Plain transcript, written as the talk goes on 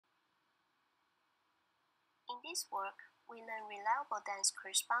this work, we learn reliable dense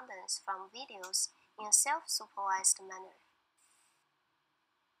correspondence from videos in a self-supervised manner.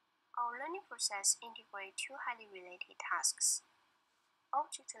 Our learning process integrates two highly related tasks: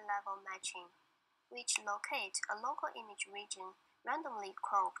 object-level matching, which locates a local image region randomly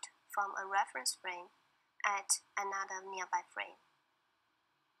cropped from a reference frame at another nearby frame,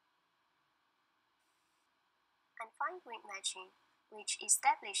 and fine-grained matching, which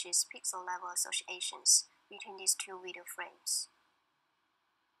establishes pixel-level associations between these two video frames.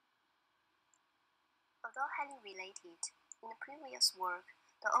 Although highly related, in the previous work,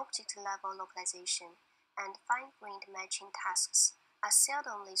 the object-level localization and fine-grained matching tasks are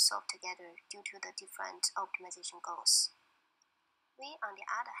seldomly solved together due to the different optimization goals. We, on the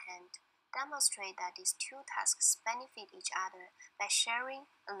other hand, demonstrate that these two tasks benefit each other by sharing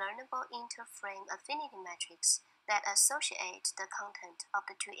a learnable inter-frame affinity matrix that associate the content of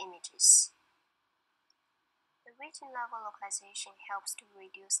the two images. The region-level localization helps to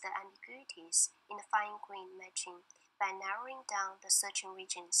reduce the ambiguities in the fine-grained matching by narrowing down the searching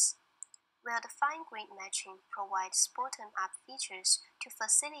regions, while the fine-grained matching provides bottom-up features to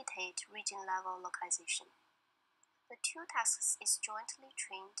facilitate region-level localization. The two tasks is jointly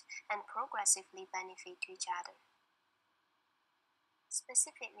trained and progressively benefit to each other.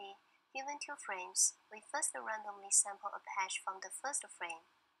 Specifically, given two frames, we first randomly sample a patch from the first frame.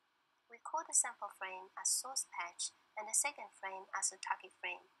 We call the sample frame as source patch and the second frame as a target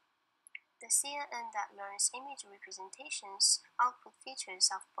frame. The CNN that learns image representations output features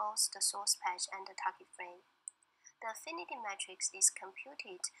of both the source patch and the target frame. The affinity matrix is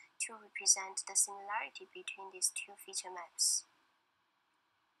computed to represent the similarity between these two feature maps.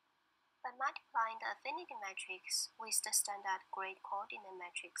 By multiplying the affinity matrix with the standard grid coordinate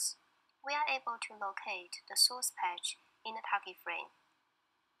matrix, we are able to locate the source patch in the target frame.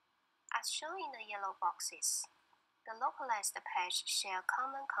 As shown in the yellow boxes, the localized patch share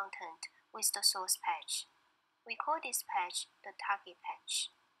common content with the source patch. We call this patch the target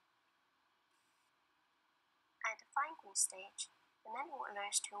patch. At the fine-grained stage, the network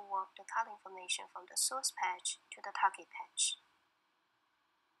learns to warp the color information from the source patch to the target patch.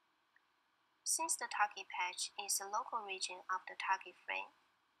 Since the target patch is the local region of the target frame,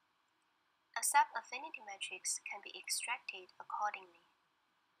 a sub-affinity matrix can be extracted accordingly.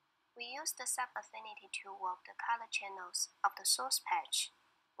 We use the sub-affinity to warp the color channels of the source patch,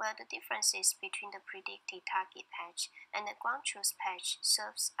 where the differences between the predicted target patch and the ground truth patch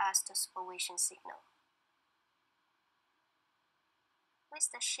serves as the supervision signal.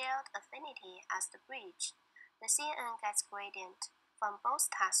 With the shared affinity as the bridge, the CNN gets gradient from both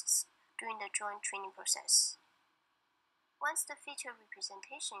tasks during the joint training process. Once the feature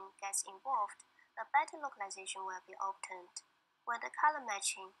representation gets involved, a better localization will be obtained, where the color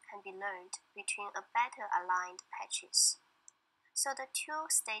matching can be learned between a better aligned patches. So the two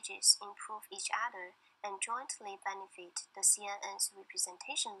stages improve each other and jointly benefit the CNN's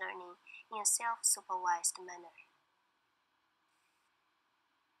representation learning in a self-supervised manner.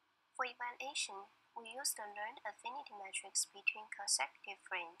 For evaluation, we use the learned affinity matrix between consecutive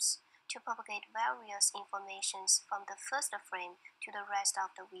frames to propagate various informations from the first frame to the rest of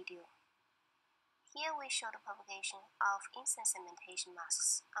the video. Here we show the propagation of instance segmentation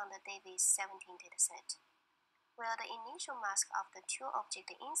masks on the Davis 17 dataset, where the initial mask of the two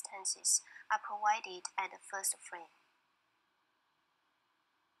object instances are provided at the first frame.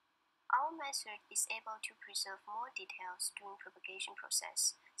 Our method is able to preserve more details during propagation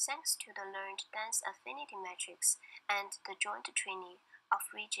process thanks to the learned dense affinity matrix and the joint training of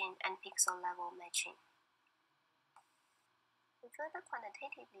region and pixel level matching. We further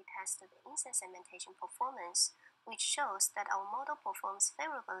quantitatively tested the instance segmentation performance, which shows that our model performs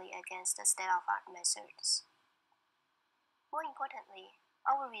favorably against the state-of-art methods. More importantly,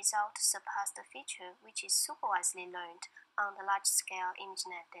 our results surpass the feature which is supervisedly learned on the large-scale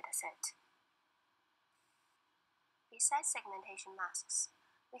ImageNet dataset. Besides segmentation masks,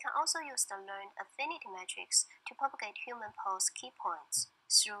 we can also use the learned affinity matrix to propagate human pose key points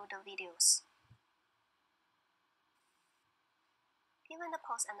through the videos. Given the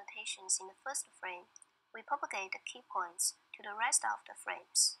pose annotations in the first frame, we propagate the key points to the rest of the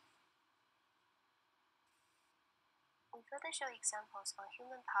frames. We further show examples on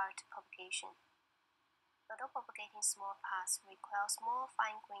human part propagation. Although propagating small parts requires more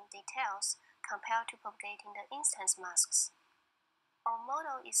fine-grained details compared to propagating the instance masks, our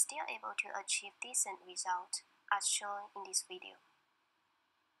model is still able to achieve decent results as shown in this video.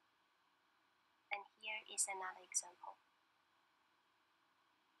 And here is another example.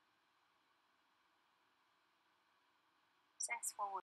 Thanks for watching.